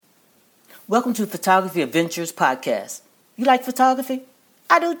Welcome to Photography Adventures Podcast. You like photography?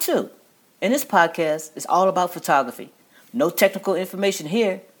 I do too. And this podcast is all about photography. No technical information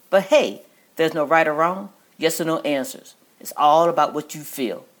here, but hey, there's no right or wrong, yes or no answers. It's all about what you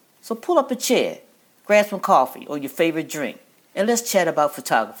feel. So pull up a chair, grab some coffee or your favorite drink, and let's chat about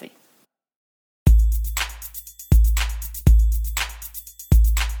photography.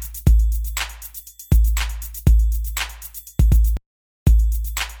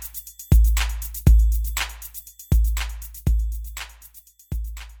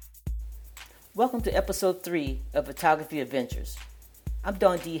 Welcome to episode 3 of Photography Adventures. I'm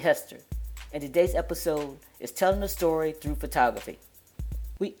Don D. Hester, and today's episode is telling a story through photography.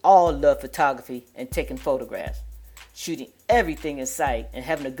 We all love photography and taking photographs, shooting everything in sight and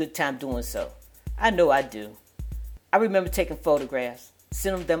having a good time doing so. I know I do. I remember taking photographs,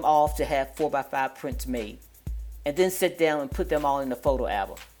 sending them off to have 4x5 prints made, and then sit down and put them all in the photo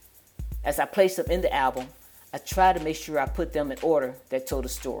album. As I placed them in the album, I tried to make sure I put them in order that told a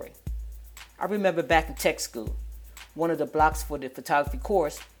story. I remember back in tech school, one of the blocks for the photography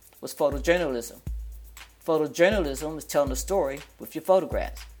course was photojournalism. Photojournalism is telling a story with your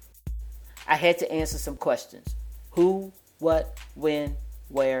photographs. I had to answer some questions. Who, what, when,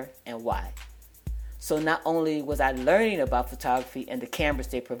 where, and why. So not only was I learning about photography and the cameras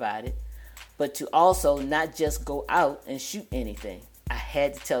they provided, but to also not just go out and shoot anything. I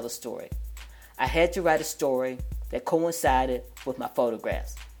had to tell the story. I had to write a story that coincided with my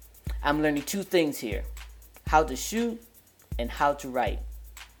photographs. I'm learning 2 things here, how to shoot and how to write.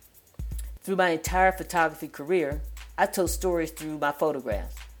 Through my entire photography career, I told stories through my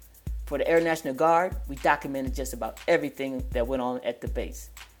photographs. For the Air National Guard, we documented just about everything that went on at the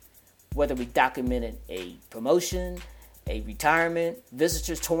base. Whether we documented a promotion, a retirement,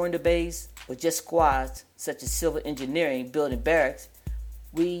 visitors touring the base, or just squads such as civil engineering building barracks,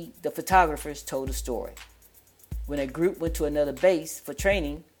 we, the photographers, told a story. When a group went to another base for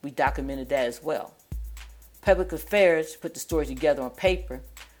training, we documented that as well. Public affairs put the story together on paper,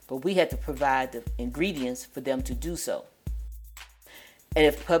 but we had to provide the ingredients for them to do so. And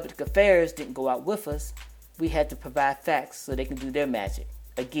if public affairs didn't go out with us, we had to provide facts so they can do their magic.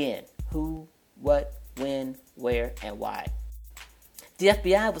 Again, who, what, when, where, and why. The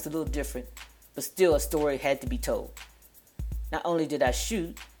FBI was a little different, but still a story had to be told. Not only did I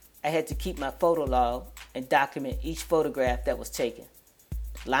shoot, I had to keep my photo log and document each photograph that was taken.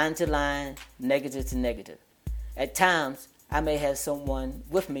 Line to line, negative to negative. At times, I may have someone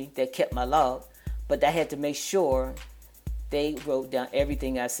with me that kept my log, but I had to make sure they wrote down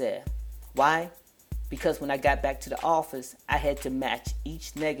everything I said. Why? Because when I got back to the office, I had to match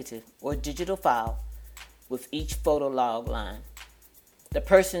each negative or digital file with each photo log line. The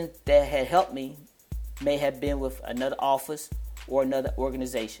person that had helped me may have been with another office or another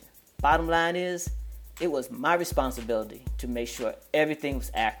organization. Bottom line is, it was my responsibility to make sure everything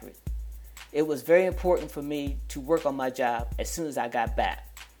was accurate. It was very important for me to work on my job as soon as I got back.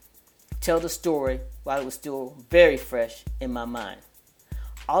 Tell the story while it was still very fresh in my mind.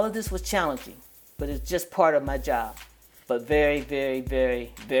 All of this was challenging, but it's just part of my job. But very, very,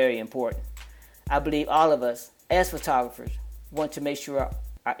 very, very important. I believe all of us, as photographers, want to make sure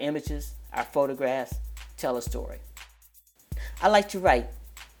our images, our photographs, tell a story. I like to write.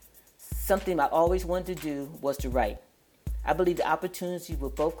 Something I always wanted to do was to write. I believe the opportunity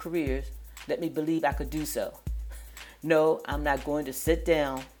with both careers let me believe I could do so. No, I'm not going to sit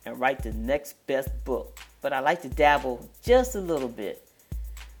down and write the next best book, but I like to dabble just a little bit.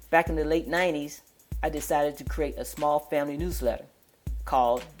 Back in the late 90s, I decided to create a small family newsletter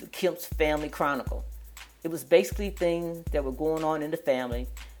called the Kemp's Family Chronicle. It was basically things that were going on in the family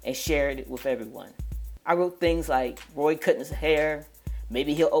and shared it with everyone. I wrote things like Roy cutting his hair,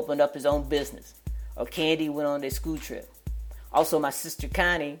 maybe he'll open up his own business, or Candy went on their school trip. Also, my sister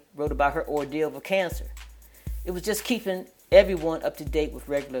Connie wrote about her ordeal with cancer. It was just keeping everyone up to date with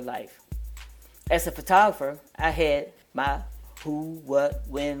regular life. As a photographer, I had my who, what,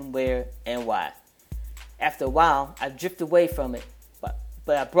 when, where, and why. After a while, I drifted away from it,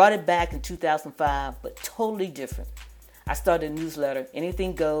 but I brought it back in 2005, but totally different. I started a newsletter,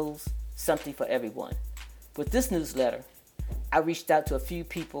 Anything Goes, Something for Everyone. With this newsletter, I reached out to a few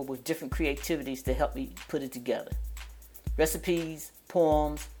people with different creativities to help me put it together. Recipes,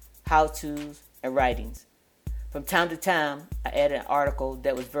 poems, how-tos, and writings. From time to time, I added an article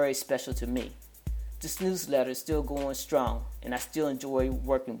that was very special to me. This newsletter is still going strong, and I still enjoy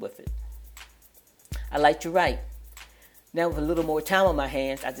working with it. I like to write. Now with a little more time on my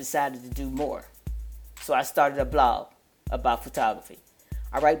hands, I decided to do more. So I started a blog about photography.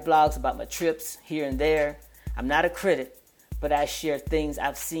 I write blogs about my trips here and there. I'm not a critic, but I share things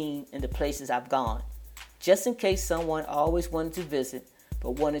I've seen in the places I've gone, just in case someone always wanted to visit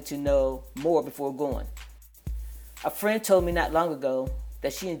but wanted to know more before going. A friend told me not long ago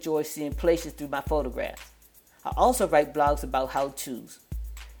that she enjoys seeing places through my photographs. I also write blogs about how-tos.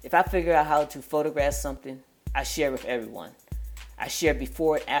 If I figure out how to photograph something, I share with everyone. I share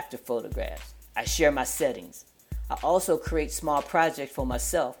before and after photographs. I share my settings. I also create small projects for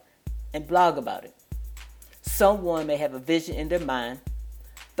myself and blog about it. Someone may have a vision in their mind,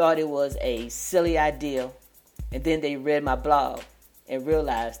 thought it was a silly idea, and then they read my blog and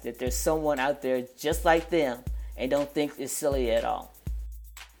realized that there's someone out there just like them and don't think it's silly at all.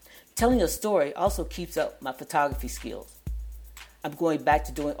 Telling a story also keeps up my photography skills. I'm going back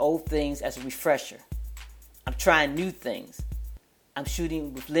to doing old things as a refresher. I'm trying new things. I'm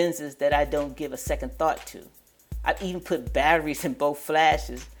shooting with lenses that I don't give a second thought to. I've even put batteries in both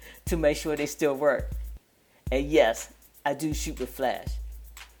flashes to make sure they still work. And yes, I do shoot with flash.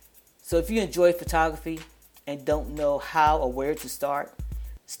 So if you enjoy photography and don't know how or where to start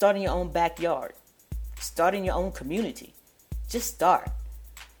in your own backyard. Start in your own community. Just start.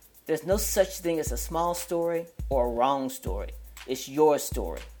 There's no such thing as a small story or a wrong story. It's your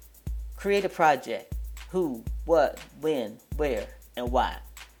story. Create a project. Who, what, when, where, and why.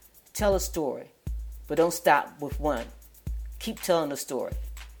 Tell a story, but don't stop with one. Keep telling the story.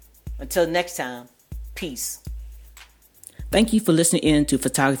 Until next time, peace. Thank you for listening in to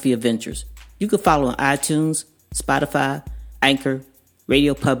Photography Adventures. You can follow on iTunes, Spotify, Anchor,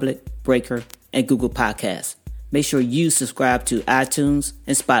 Radio Public, Breaker, and Google Podcasts. Make sure you subscribe to iTunes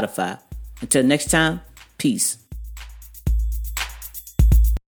and Spotify. Until next time, peace.